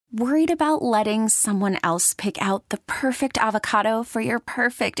Worried about letting someone else pick out the perfect avocado for your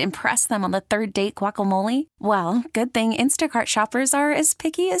perfect impress them on the third date guacamole? Well, good thing Instacart shoppers are as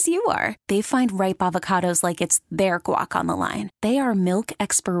picky as you are. They find ripe avocados like it's their guac on the line. They are milk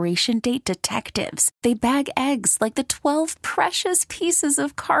expiration date detectives. They bag eggs like the 12 precious pieces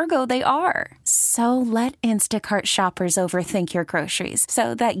of cargo they are. So let Instacart shoppers overthink your groceries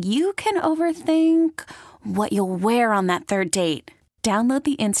so that you can overthink what you'll wear on that third date. Download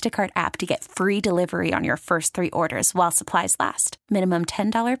the Instacart app to get free delivery on your first 3 orders while supplies last. Minimum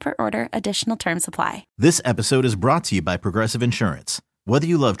 $10 per order. Additional terms apply. This episode is brought to you by Progressive Insurance. Whether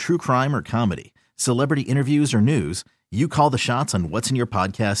you love true crime or comedy, celebrity interviews or news, you call the shots on what's in your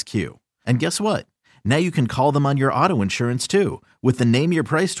podcast queue. And guess what? Now you can call them on your auto insurance too with the Name Your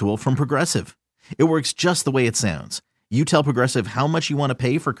Price tool from Progressive. It works just the way it sounds. You tell Progressive how much you want to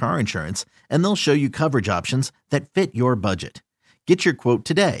pay for car insurance, and they'll show you coverage options that fit your budget. Get your quote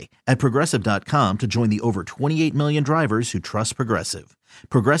today at Progressive.com to join the over 28 million drivers who trust Progressive.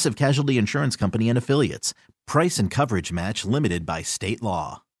 Progressive Casualty Insurance Company and Affiliates. Price and coverage match limited by state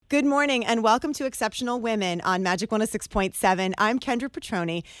law. Good morning and welcome to Exceptional Women on Magic 106.7. I'm Kendra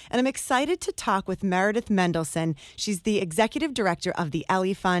Petroni and I'm excited to talk with Meredith Mendelson. She's the executive director of the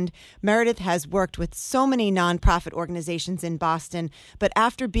Ellie Fund. Meredith has worked with so many nonprofit organizations in Boston, but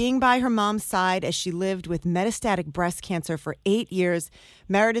after being by her mom's side as she lived with metastatic breast cancer for 8 years,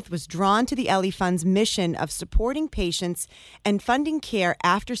 Meredith was drawn to the Ellie Fund's mission of supporting patients and funding care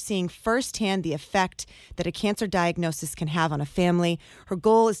after seeing firsthand the effect that a cancer diagnosis can have on a family. Her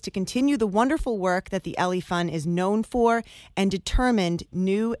goal is to continue the wonderful work that the Ellie Fund is known for and determined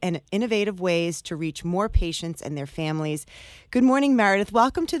new and innovative ways to reach more patients and their families. Good morning, Meredith.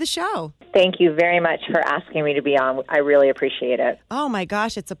 Welcome to the show. Thank you very much for asking me to be on. I really appreciate it. Oh my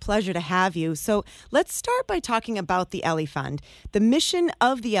gosh, it's a pleasure to have you. So let's start by talking about the Ellie Fund. The mission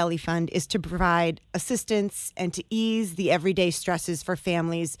of the Ellie Fund is to provide assistance and to ease the everyday stresses for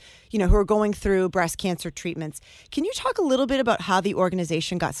families, who are going through breast cancer treatments. Can you talk a little bit about how the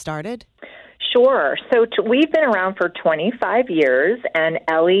organization got started? Sure. So we've been around for 25 years, and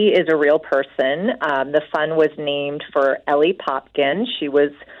Ellie is a real person. The fund was named for Ellie Popkin. She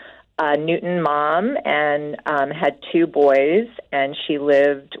was a Newton mom and had 2 boys, and she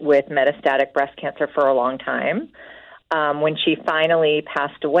lived with metastatic breast cancer for a long time. When she finally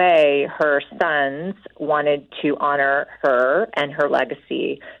passed away, her sons wanted to honor her and her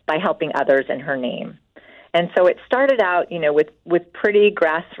legacy by helping others in her name. And so it started out, with pretty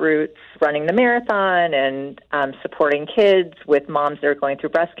grassroots, running the marathon and supporting kids with moms that are going through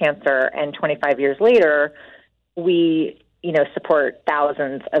breast cancer. And 25 years later, we, support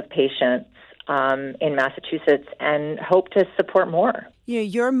thousands of patients in Massachusetts and hope to support more.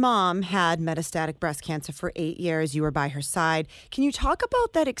 Your mom had metastatic breast cancer for 8 years. You were by her side. Can you talk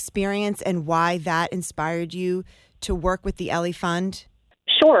about that experience and why that inspired you to work with the Ellie Fund?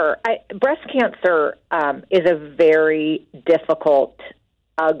 Sure. Breast cancer is a very difficult,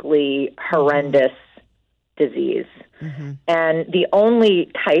 ugly, horrendous disease. Mm-hmm. And the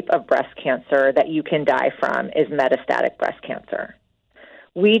only type of breast cancer that you can die from is metastatic breast cancer.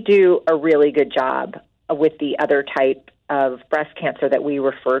 We do a really good job with the other type of breast cancer that we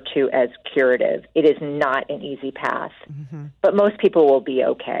refer to as curative. It is not an easy path, but most people will be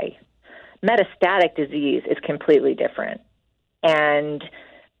okay. Metastatic disease is completely different. And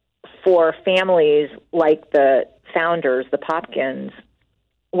for families like the founders, the Popkins,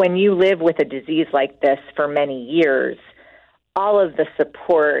 when you live with a disease like this for many years, all of the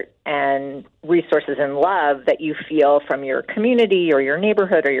support and resources and love that you feel from your community or your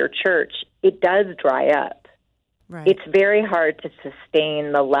neighborhood or your church, it does dry up. Right. It's very hard to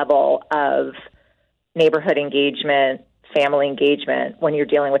sustain the level of neighborhood engagement, family engagement when you're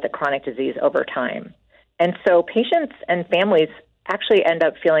dealing with a chronic disease over time. And so patients and families actually end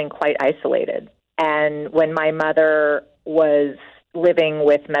up feeling quite isolated. And when my mother was living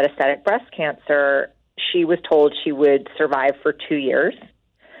with metastatic breast cancer, she was told she would survive for 2 years.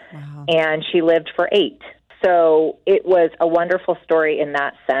 Wow. And she lived for 8. So it was a wonderful story in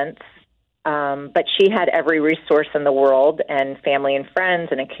that sense. But she had every resource in the world and family and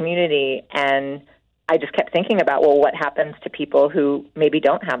friends and a community. And I just kept thinking about, well, what happens to people who maybe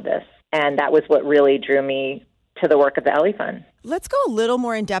don't have this? And that was what really drew me to the work of the Ellie Fund. Let's go a little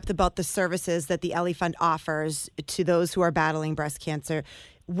more in depth about the services that the Ellie Fund offers to those who are battling breast cancer.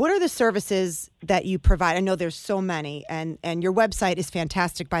 What are the services that you provide? I know there's so many, and your website is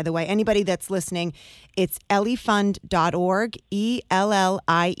fantastic, by the way. Anybody that's listening, it's elliefund.org,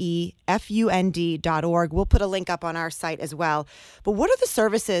 ELLIEFUND.org. We'll put a link up on our site as well. But what are the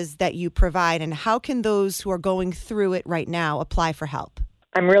services that you provide, and how can those who are going through it right now apply for help?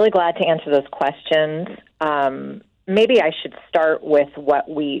 I'm really glad to answer those questions. Maybe I should start with what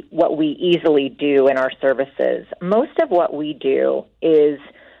we easily do in our services. Most of what we do is,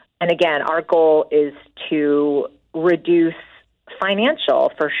 and again, our goal is to reduce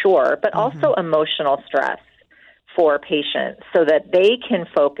financial for sure, but also emotional stress for patients so that they can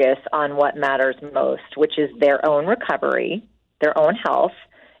focus on what matters most, which is their own recovery, their own health,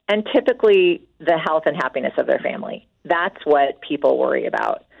 and typically the health and happiness of their family. That's what people worry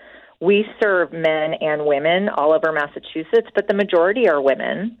about. We serve men and women all over Massachusetts, but the majority are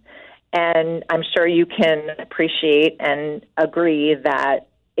women. And I'm sure you can appreciate and agree that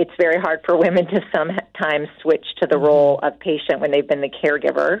it's very hard for women to sometimes switch to the role of patient when they've been the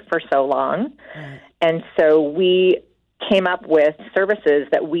caregiver for so long. And so we came up with services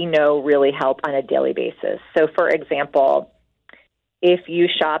that we know really help on a daily basis. So, for example, if you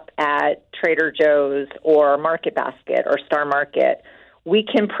shop at Trader Joe's or Market Basket or Star Market, we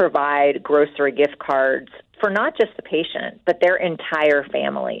can provide grocery gift cards for not just the patient, but their entire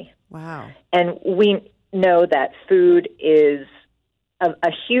family. Wow. And we know that food is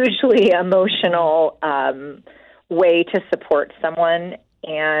a hugely emotional way to support someone.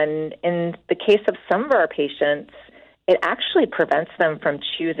 And in the case of some of our patients, it actually prevents them from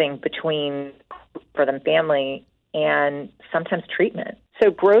choosing between, for them, family and sometimes treatment. So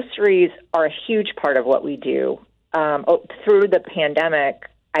groceries are a huge part of what we do. Through the pandemic,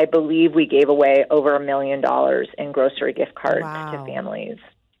 I believe we gave away over $1 million in grocery gift cards to families.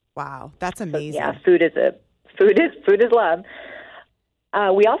 Wow, that's amazing. So, yeah, food is love.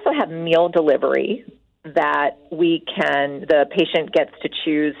 We also have meal delivery that the patient gets to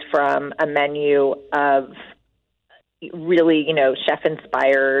choose from a menu of really,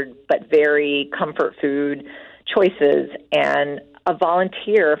 chef-inspired but very comfort food choices. And a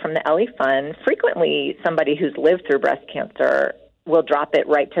volunteer from the Ellie Fund, frequently somebody who's lived through breast cancer, will drop it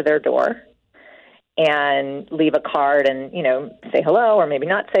right to their door and leave a card and, say hello or maybe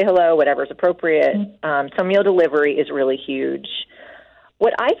not say hello, whatever's appropriate. So meal delivery is really huge.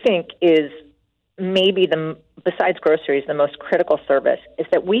 What I think is maybe besides groceries, the most critical service is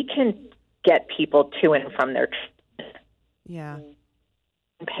that we can get people to and from their treatment. Yeah.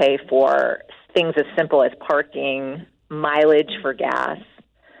 Pay for things as simple as parking, mileage for gas.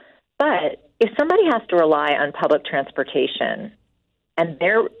 But if somebody has to rely on public transportation and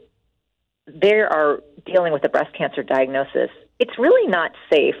they are dealing with a breast cancer diagnosis, it's really not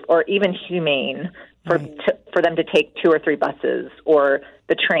safe or even humane for them to take 2 or 3 buses or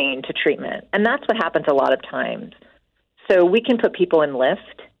the train to treatment. And that's what happens a lot of times. So we can put people in Lyft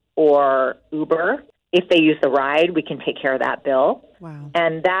or Uber. If they use the ride, we can take care of that bill. Wow.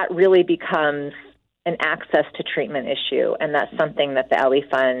 And that really becomes an access to treatment issue. And that's something that the Ellie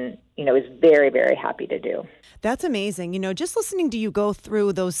Fund, is very, very happy to do. That's amazing. Just listening to you go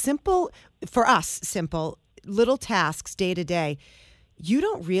through those simple little tasks day to day, you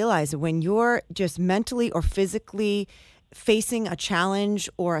don't realize when you're just mentally or physically facing a challenge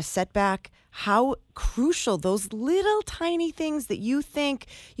or a setback, how crucial those little tiny things that you think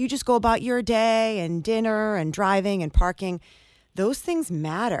you just go about your day and dinner and driving and parking, those things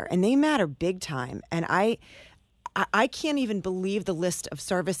matter, and they matter big time. And I can't even believe the list of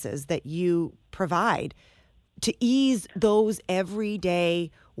services that you provide to ease those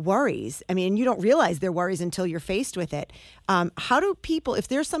everyday worries. I mean, you don't realize they're worries until you're faced with it. How do people, if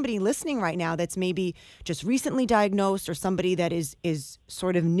there's somebody listening right now that's maybe just recently diagnosed or somebody that is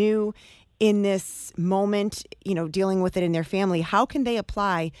sort of new in this moment, dealing with it in their family, how can they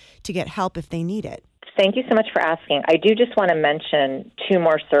apply to get help if they need it? Thank you so much for asking. I do just want to mention 2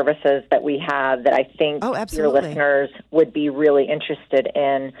 more services that we have that I think your listeners would be really interested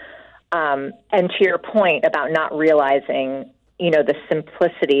in. And to your point about not realizing, the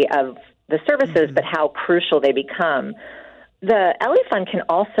simplicity of the services, but how crucial they become. The Ellie Fund can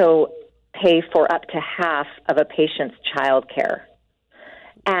also pay for up to half of a patient's child care.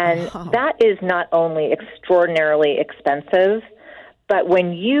 And that is not only extraordinarily expensive, but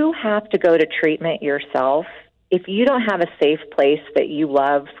when you have to go to treatment yourself, if you don't have a safe place that you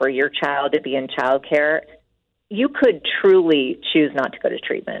love for your child to be in child care, you could truly choose not to go to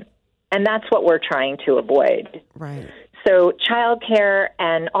treatment. And that's what we're trying to avoid. Right. So childcare,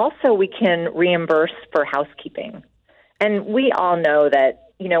 and also we can reimburse for housekeeping. And we all know that,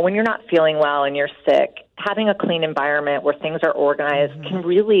 when you're not feeling well and you're sick, having a clean environment where things are organized can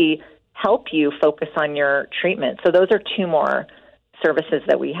really help you focus on your treatment. So those are 2 more services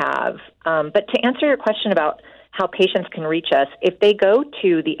that we have. But to answer your question about how patients can reach us, if they go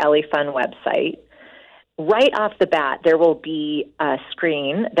to the Ellie Fund website, right off the bat, there will be a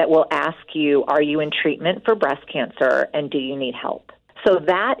screen that will ask you, are you in treatment for breast cancer and do you need help? So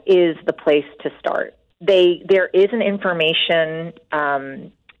that is the place to start. There is an information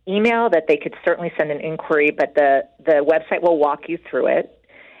email that they could certainly send an inquiry, but the website will walk you through it.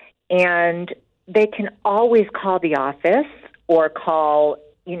 And they can always call the office or call,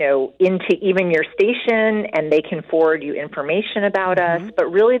 into even your station, and they can forward you information about us.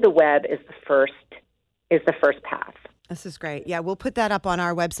 But really the web is the first path. This is great. Yeah, we'll put that up on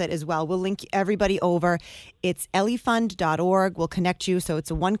our website as well. We'll link everybody over. It's elliefund.org. We'll connect you. So it's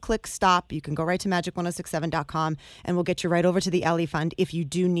a one-click stop. You can go right to magic1067.com and we'll get you right over to the Ellie Fund if you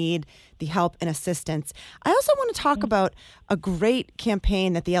do need the help and assistance. I also want to talk about a great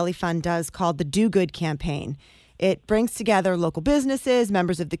campaign that the Ellie Fund does called the Do Good campaign. It brings together local businesses,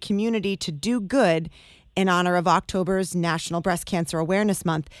 members of the community to do good in honor of October's National Breast Cancer Awareness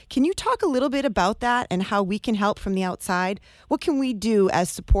Month. Can you talk a little bit about that and how we can help from the outside? What can we do as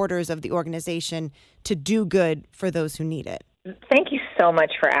supporters of the organization to do good for those who need it? Thank you so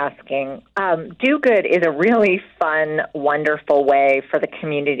much for asking. Do Good is a really fun, wonderful way for the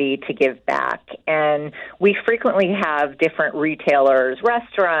community to give back. And we frequently have different retailers,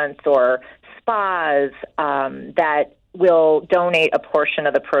 restaurants, or spas that will donate a portion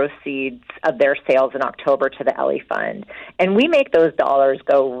of the proceeds of their sales in October to the Ellie Fund. And we make those dollars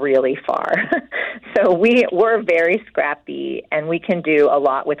go really far. So we're very scrappy, and we can do a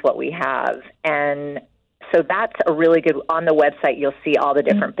lot with what we have. And so that's a really good, on the website, you'll see all the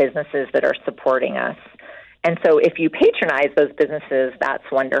different businesses that are supporting us. And so if you patronize those businesses, that's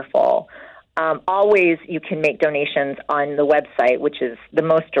wonderful. Always you can make donations on the website, which is the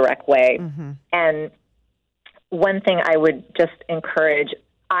most direct way. And one thing I would just encourage,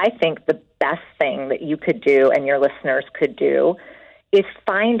 I think the best thing that you could do and your listeners could do is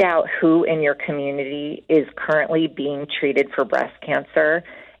find out who in your community is currently being treated for breast cancer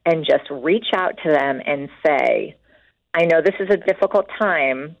and just reach out to them and say, I know this is a difficult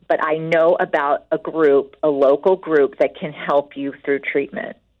time, but I know about a local group that can help you through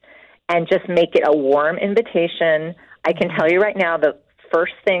treatment. And just make it a warm invitation. I can tell you right now, the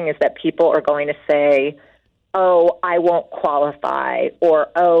first thing is that people are going to say, oh, I won't qualify, or,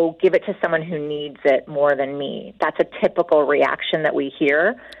 oh, give it to someone who needs it more than me. That's a typical reaction that we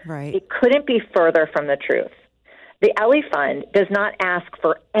hear. Right. It couldn't be further from the truth. The Ellie Fund does not ask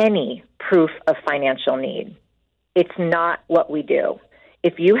for any proof of financial need. It's not what we do.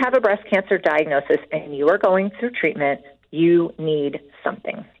 If you have a breast cancer diagnosis and you are going through treatment, you need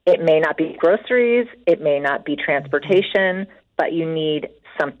something. It may not be groceries, it may not be transportation, but you need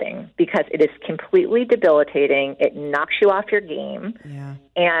something because it is completely debilitating. It knocks you off your game,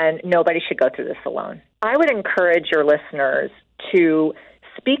 and nobody should go through this alone. I would encourage your listeners to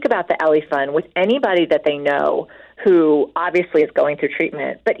speak about the Ellie Fund with anybody that they know who obviously is going through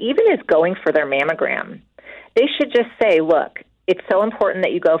treatment, but even is going for their mammogram. They should just say, look, it's so important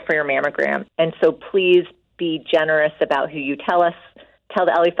that you go for your mammogram, and so please be generous about who you tell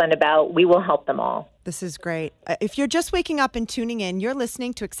the Ellie Fund about. We will help them all. This is great. If you're just waking up and tuning in, you're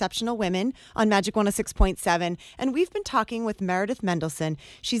listening to Exceptional Women on Magic 106.7, and we've been talking with Meredith Mendelson.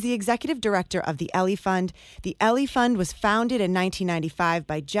 She's the executive director of the Ellie Fund. The Ellie Fund was founded in 1995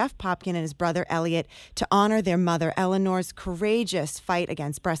 by Jeff Popkin and his brother Elliot to honor their mother Eleanor's courageous fight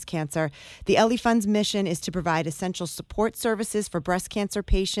against breast cancer. The Ellie Fund's mission is to provide essential support services for breast cancer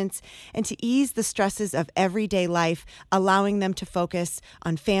patients and to ease the stresses of everyday life, allowing them to focus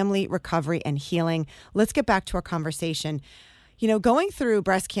on family, recovery, and healing. Let's get back to our conversation. Going through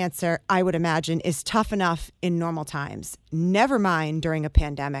breast cancer, I would imagine, is tough enough in normal times, never mind during a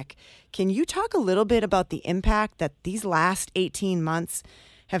pandemic. Can you talk a little bit about the impact that these last 18 months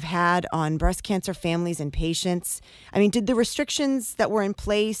have had on breast cancer families and patients? I mean, did the restrictions that were in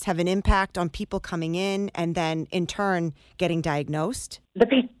place have an impact on people coming in and then, in turn, getting diagnosed? The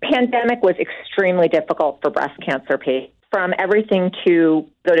pandemic was extremely difficult for breast cancer patients. From everything to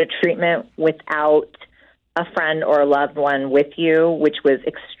go to treatment without a friend or a loved one with you, which was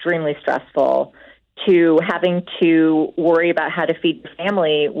extremely stressful, to having to worry about how to feed your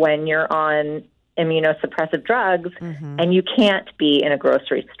family when you're on immunosuppressive drugs and you can't be in a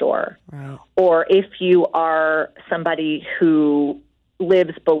grocery store. Right. Or if you are somebody who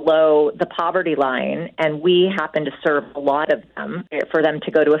lives below the poverty line, and we happen to serve a lot of them, for them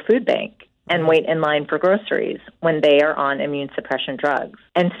to go to a food bank and wait in line for groceries when they are on immune suppression drugs.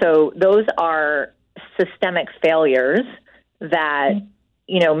 And so those are systemic failures that,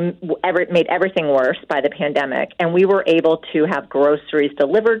 made everything worse by the pandemic. And we were able to have groceries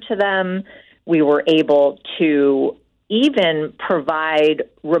delivered to them. We were able to even provide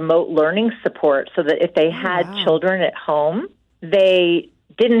remote learning support so that if they had children at home, they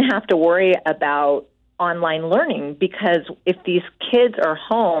didn't have to worry about online learning, because if these kids are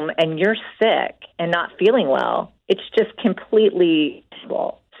home and you're sick and not feeling well, it's just completely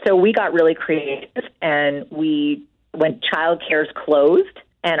impossible. So we got really creative, and when childcare is closed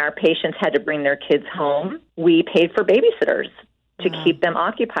and our patients had to bring their kids home, we paid for babysitters to keep them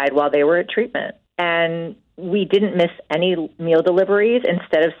occupied while they were at treatment. And we didn't miss any meal deliveries.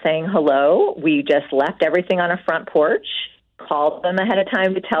 Instead of saying hello, we just left everything on a front porch, called them ahead of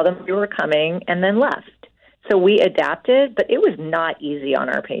time to tell them we were coming, and then left. So we adapted, but it was not easy on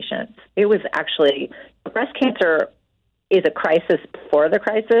our patients. It was actually, breast cancer is a crisis before the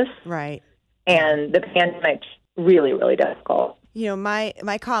crisis. Right. And the pandemic really, really difficult. You know, my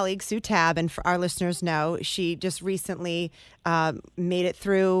colleague, Sue Tabb, and for our listeners know, she just recently made it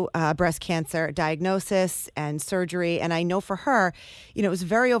through breast cancer diagnosis and surgery. And I know for her, you know, it was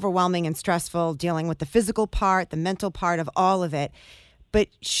very overwhelming and stressful dealing with the physical part, the mental part of all of it. But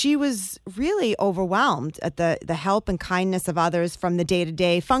she was really overwhelmed at the help and kindness of others from the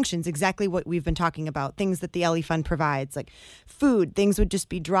day-to-day functions, exactly what we've been talking about, things that the Ellie Fund provides, like food. Things would just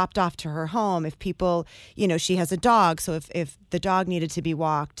be dropped off to her home. If people, you know, she has a dog, so if the dog needed to be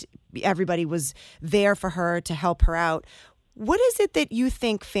walked, everybody was there for her to help her out. What is it that you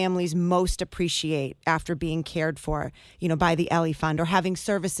think families most appreciate after being cared for, you know, by the Ellie Fund, or having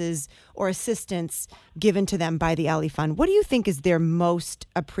services or assistance given to them by the Ellie Fund? What do you think is their most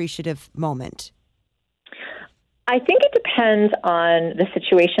appreciative moment? I think it depends on the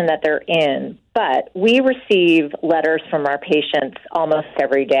situation that they're in, but we receive letters from our patients almost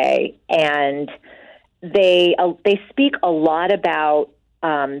every day, and they speak a lot about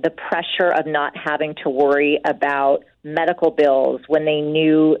the pressure of not having to worry about medical bills when they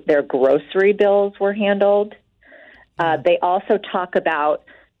knew their grocery bills were handled. They also talk about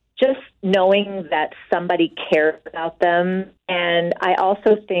just knowing that somebody cares about them. And I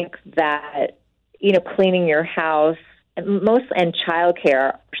also think that, you know, cleaning your house and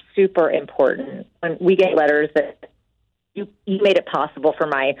childcare are super important. When we get letters that you made it possible for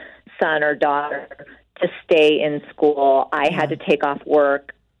my son or daughter to stay in school. I had to take off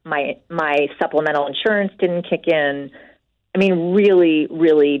work. My supplemental insurance didn't kick in. I mean, really,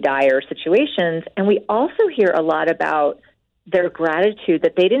 really dire situations. And we also hear a lot about their gratitude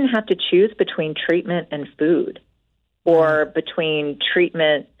that they didn't have to choose between treatment and food, or between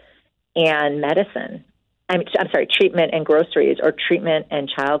treatment and medicine. I'm sorry, treatment and groceries, or treatment and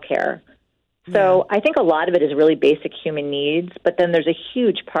childcare. So I think a lot of it is really basic human needs, but then there's a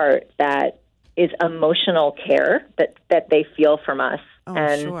huge part that is emotional care that they feel from us.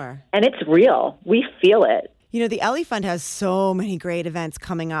 Sure. And it's real. We feel it. You know, the Ellie Fund has so many great events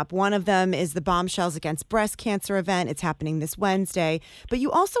coming up. One of them is the Bombshells Against Breast Cancer event. It's happening this Wednesday. But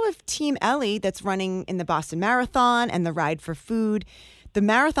you also have Team Ellie that's running in the Boston Marathon and the Ride for Food. The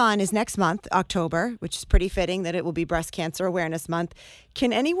marathon is next month, October, which is pretty fitting that it will be Breast Cancer Awareness Month.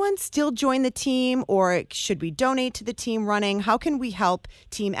 Can anyone still join the team, or should we donate to the team running? How can we help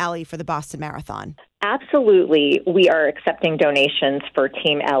Team Ellie for the Boston Marathon? Absolutely. We are accepting donations for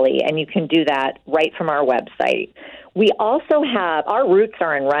Team Ellie, and you can do that right from our website. We also have, our roots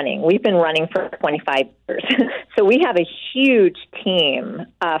are in running. We've been running for 25 years. So we have a huge team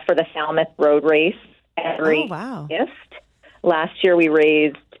for the Falmouth Road Race every August. Last year we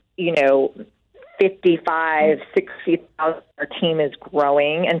raised, 55, 60,000. Our team is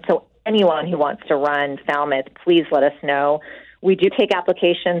growing. And so anyone who wants to run Falmouth, please let us know. We do take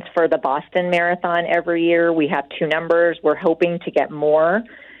applications for the Boston Marathon every year. We have 2 numbers. We're hoping to get more.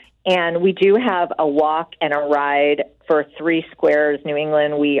 And we do have a walk and a ride for 3 Squares, New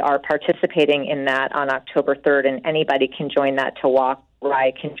England. We are participating in that on October 3rd, and anybody can join that to walk,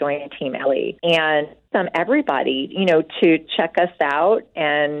 ride, can join Team Ellie. And everybody, to check us out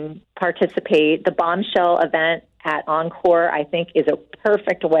and participate. The Bombshell event at Encore, I think, is a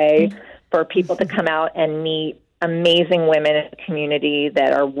perfect way for people to come out and meet amazing women in the community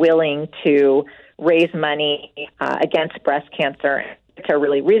that are willing to raise money against breast cancer. They're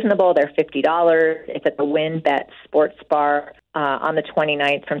really reasonable. They're $50. It's at the WinBet Sports Bar on the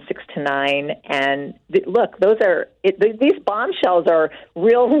 29th from 6 to 9. And look, these bombshells are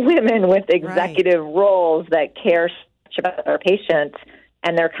real women with executive roles that care so much about our patients,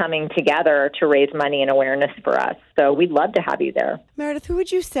 and they're coming together to raise money and awareness for us. So we'd love to have you there. Meredith, who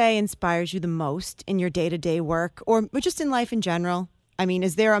would you say inspires you the most in your day-to-day work, or just in life in general? I mean,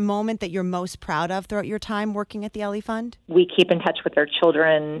 is there a moment that you're most proud of throughout your time working at the Ellie Fund? We keep in touch with their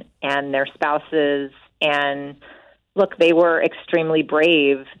children and their spouses. And look, they were extremely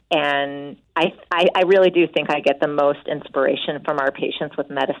brave. And I really do think I get the most inspiration from our patients with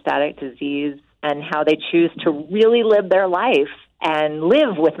metastatic disease and how they choose to really live their life and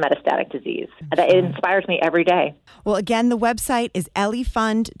live with metastatic disease. It inspires me every day. Well, again, the website is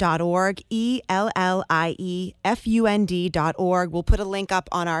elliefund.org, ELLIEFUND.org. We'll put a link up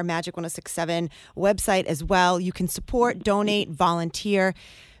on our Magic 106.7 website as well. You can support, donate, volunteer.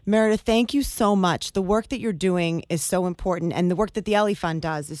 Meredith, thank you so much. The work that you're doing is so important, and the work that the Ellie Fund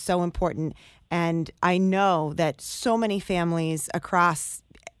does is so important. And I know that so many families across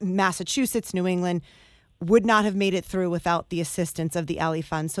Massachusetts, New England, would not have made it through without the assistance of the Ellie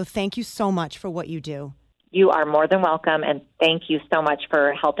Fund. So thank you so much for what you do. You are more than welcome, and thank you so much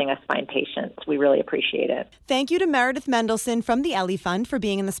for helping us find patients. We really appreciate it. Thank you to Meredith Mendelson from the Ellie Fund for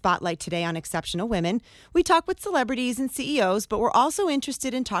being in the spotlight today on Exceptional Women. We talk with celebrities and CEOs, but we're also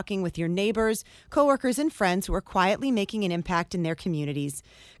interested in talking with your neighbors, coworkers, and friends who are quietly making an impact in their communities.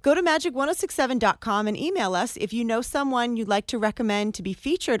 Go to magic1067.com and email us if you know someone you'd like to recommend to be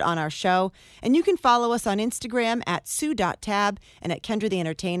featured on our show. And you can follow us on Instagram at sue.tab and at Kendra the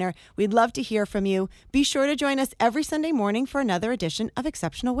Entertainer. We'd love to hear from you. Be sure to join us every Sunday morning for another edition of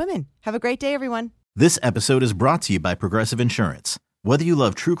Exceptional Women. Have a great day, everyone. This episode is brought to you by Progressive Insurance. Whether you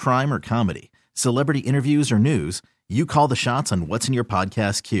love true crime or comedy, celebrity interviews or news, you call the shots on what's in your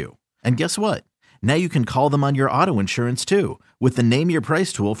podcast queue. And guess what? Now you can call them on your auto insurance too with the Name Your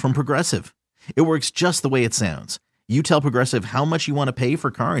Price tool from Progressive. It works just the way it sounds. You tell Progressive how much you want to pay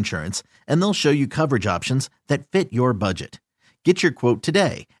for car insurance, and they'll show you coverage options that fit your budget. Get your quote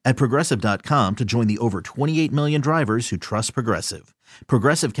today at Progressive.com to join the over 28 million drivers who trust Progressive.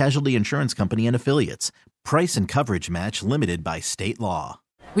 Progressive Casualty Insurance Company and Affiliates. Price and coverage match limited by state law.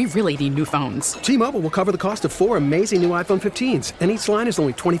 We really need new phones. T-Mobile will cover the cost of 4 amazing new iPhone 15s, and each line is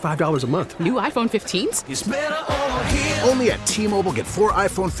only $25 a month. New iPhone 15s? It's better over here. Only at T-Mobile, get 4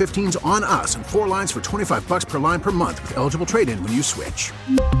 iPhone 15s on us and 4 lines for $25 per line per month with eligible trade-in when you switch.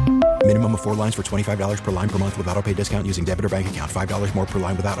 Minimum of 4 lines for $25 per line per month with autopay discount using debit or bank account. $5 more per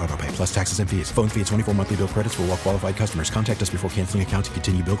line without autopay, plus taxes and fees. Phone fee at 24 monthly bill credits for well-qualified customers. Contact us before canceling account to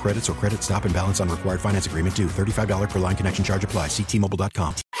continue bill credits or credit stop and balance on required finance agreement due. $35 per line connection charge applies. See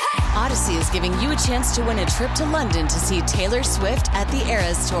T-Mobile.com. Odyssey is giving you a chance to win a trip to London to see Taylor Swift at the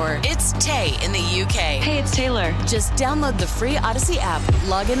Eras Tour. It's Tay in the UK. Hey, it's Taylor. Just download the free Odyssey app,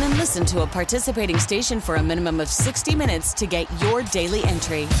 log in and listen to a participating station for a minimum of 60 minutes to get your daily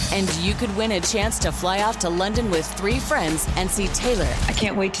entry. And you could win a chance to fly off to London with 3 friends and see Taylor. I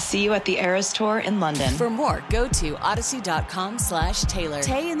can't wait to see you at the Eras Tour in London. For more, go to odyssey.com/Taylor.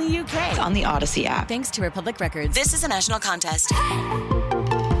 Tay in the UK. It's on the Odyssey app. Thanks to Republic Records. This is a national contest.